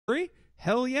referee?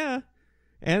 Hell yeah.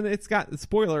 And it's got,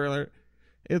 spoiler alert,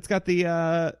 it's got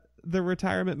the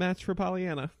retirement match for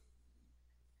Pollyanna.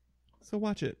 So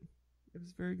watch it. It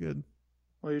was very good.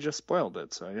 Well, you just spoiled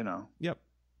it, so you know. Yep.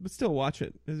 But still watch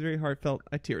it. It was very heartfelt.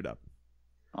 I teared up.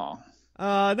 Oh.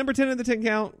 Number 10 in the 10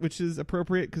 count, which is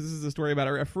appropriate because this is a story about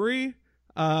a referee.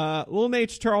 Lil Nate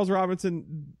Charles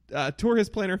Robinson tore his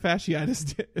plantar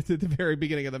fasciitis at the very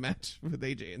beginning of the match with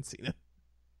AJ and Cena.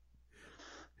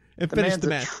 And The finished man's the a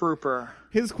match. trooper.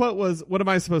 His quote was, "What am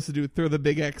I supposed to do? Throw the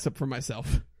big X up for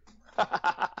myself?"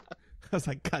 I was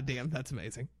like, "God damn, that's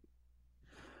amazing."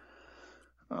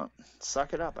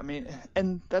 Suck it up. I mean,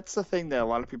 and that's the thing that a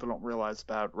lot of people don't realize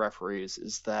about referees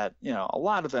is that, you know, a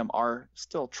lot of them are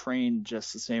still trained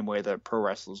just the same way that pro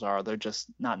wrestlers are. They're just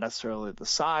not necessarily the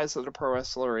size that a pro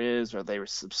wrestler is, or they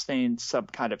sustained some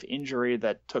kind of injury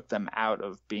that took them out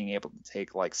of being able to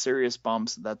take like serious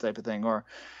bumps, that type of thing, or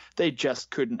they just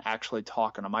couldn't actually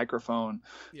talk on a microphone.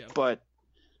 Yeah. But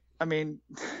I mean,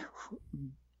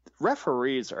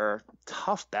 referees are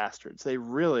tough bastards. They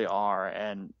really are.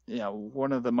 And, you know,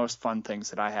 one of the most fun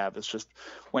things that I have is just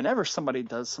whenever somebody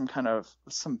does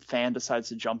some fan decides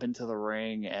to jump into the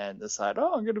ring and decide,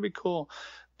 oh, I'm going to be cool.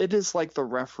 It is like the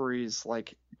referee's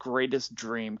like greatest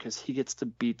dream because he gets to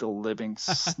beat the living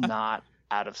snot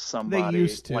out of somebody. They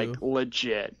used to. Like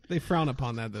legit. They frown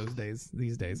upon that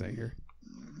these days, I hear.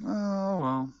 Oh,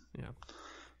 well. Yeah.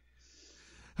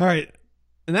 All right.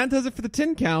 And that does it for the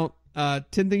 10 count. 10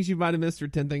 things you might have missed or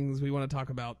 10 things we want to talk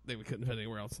about that we couldn't fit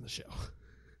anywhere else in the show.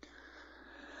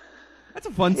 That's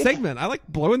a fun segment. I like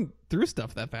blowing through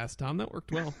stuff that fast, Tom. That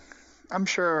worked well. I'm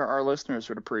sure our listeners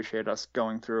would appreciate us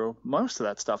going through most of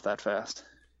that stuff that fast.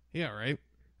 Yeah, right.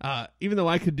 Even though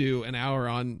I could do an hour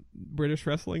on British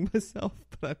wrestling myself,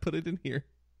 but I put it in here.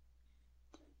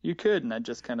 You could, and I'd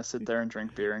just kind of sit there and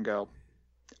drink beer and go,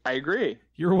 I agree.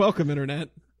 You're welcome, Internet.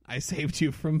 I saved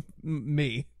you from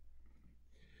me.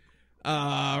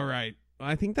 All right.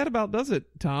 I think that about does it,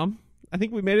 Tom. I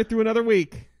think we made it through another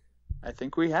week. I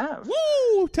think we have.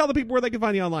 Woo! Tell the people where they can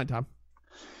find you online, Tom.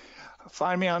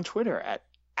 Find me on Twitter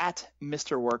at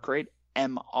Mr. Workrate,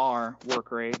 MR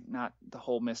Workrate, not the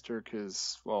whole Mr.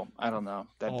 because, well, I don't know.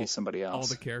 That'd be somebody else. All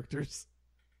the characters.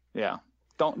 Yeah.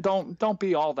 Don't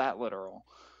be all that literal.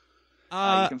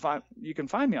 You can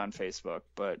find me on Facebook,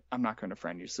 but I'm not going to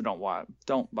friend you, so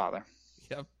don't bother.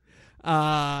 Yep.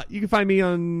 You can find me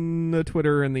on the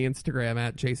Twitter and the Instagram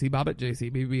at JCBobbitt,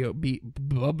 JCBBOB.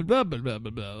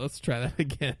 Let's try that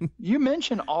again. You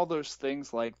mentioned all those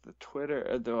things like the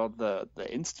Twitter, the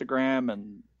Instagram,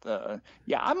 and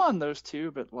I'm on those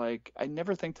too, but like I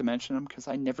never think to mention them because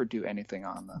I never do anything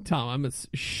on them. Tom, I'm a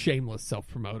shameless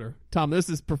self-promoter. Tom, this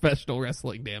is professional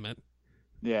wrestling, damn it.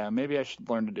 Yeah, maybe I should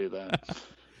learn to do that.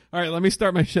 All right, let me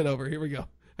start my shit over. Here we go.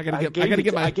 I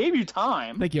gave you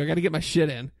time. Thank you. I gotta get my shit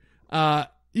in.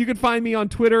 You can find me on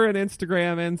Twitter and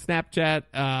Instagram and Snapchat,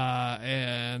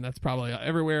 and that's probably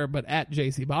everywhere, but at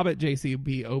JCBobbitt,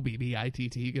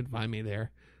 JCBOBBITT, you can find me there.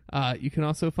 You can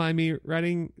also find me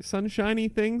writing sunshiny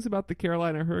things about the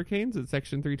Carolina Hurricanes at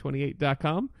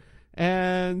section328.com.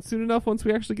 And soon enough, once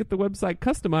we actually get the website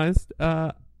customized,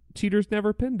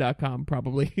 cheatersneverpin.com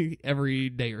probably every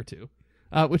day or two,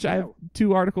 which I have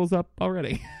 2 articles up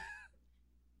already.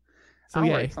 So I'll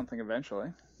write something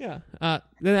eventually. Yeah. Then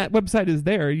that website is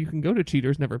there. You can go to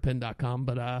cheatersneverpin.com,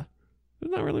 but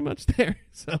there's not really much there.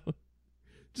 So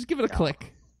just give it a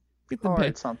click. I'll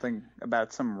write something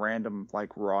about some random like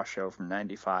Raw show from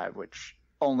 '95, which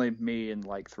only me and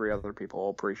like 3 other people will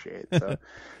appreciate. So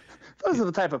those are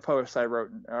the type of posts I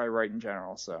write in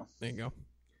general. So there you go.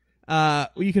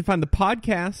 You can find the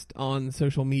podcast on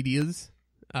social medias,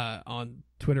 on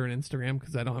Twitter and Instagram,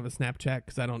 because I don't have a Snapchat,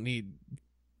 because I don't need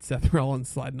Seth Rollins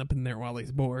sliding up in there while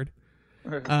he's bored.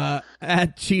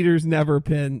 At Cheaters Never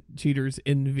Pin, Cheaters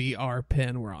NVR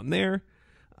Pin, we're on there.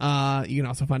 You can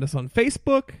also find us on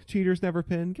Facebook, Cheaters Never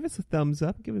Pin. Give us a thumbs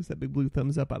up. Give us that big blue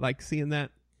thumbs up. I like seeing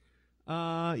that.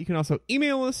 You can also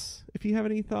email us if you have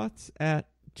any thoughts at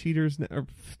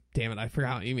damn it, I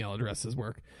forgot how email addresses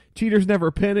work.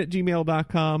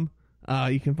 cheatersneverpin@gmail.com.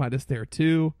 You can find us there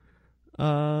too.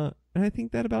 And I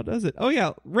think that about does it. Oh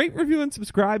yeah, rate, review, and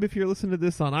subscribe if you're listening to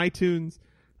this on iTunes.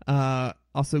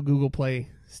 Also Google Play,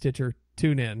 Stitcher,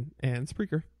 TuneIn, and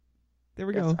Spreaker. There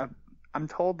we go. I'm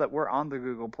told that we're on the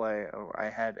Google Play. I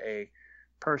had a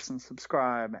person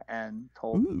subscribe and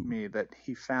told me that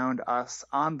he found us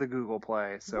on the Google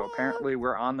Play. So apparently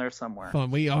we're on there somewhere.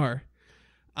 Fun, we are.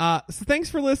 So thanks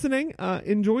for listening.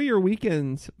 Enjoy your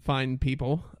weekends, fine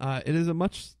people. It is a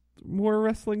much more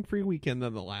wrestling-free weekend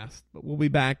than the last, but we'll be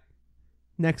back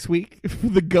next week for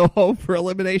the go home for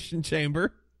Elimination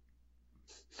Chamber.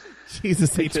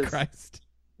 Jesus H. Christ.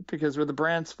 Because with the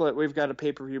brand split, we've got a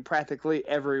pay-per-view practically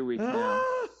every week now.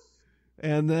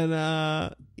 And then,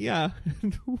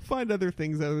 we'll find other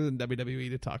things other than WWE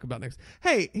to talk about next.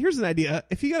 Hey, here's an idea.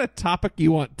 If you got a topic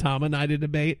you want Tom and I to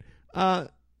debate,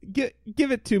 give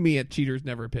it to me at Cheaters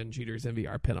Never Pin, Cheaters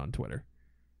NVR Pin on Twitter.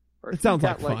 It sounds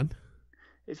like fun.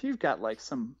 If you've got like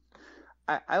some,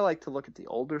 I like to look at the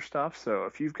older stuff. So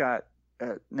if you've got,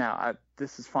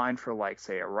 this is fine for like,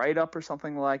 say, a write-up or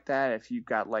something like that. If you've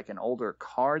got like an older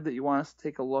card that you want us to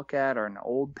take a look at, or an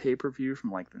old pay-per-view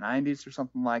from like the 90s or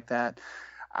something like that,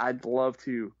 I'd love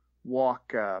to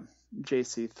walk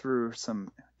JC through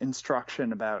some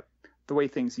instruction about the way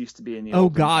things used to be in the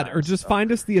old God, times. or just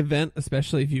find us the event,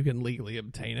 especially if you can legally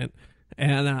obtain it.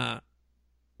 And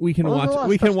we can watch.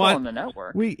 We can watch on the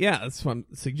network. That's what I'm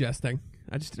suggesting.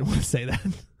 I just didn't want to say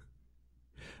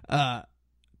that.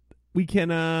 We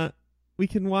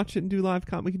can watch it and do live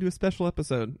we can do a special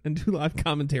episode and do live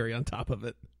commentary on top of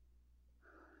it.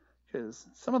 Because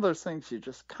some of those things you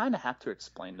just kind of have to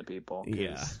explain to people.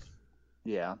 Yeah.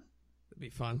 It'd be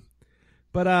fun.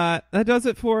 But that does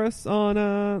it for us on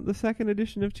the second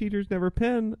edition of Cheaters Never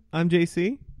Pin. I'm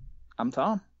JC. I'm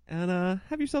Tom. And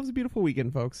have yourselves a beautiful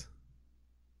weekend, folks.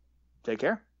 Take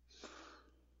care.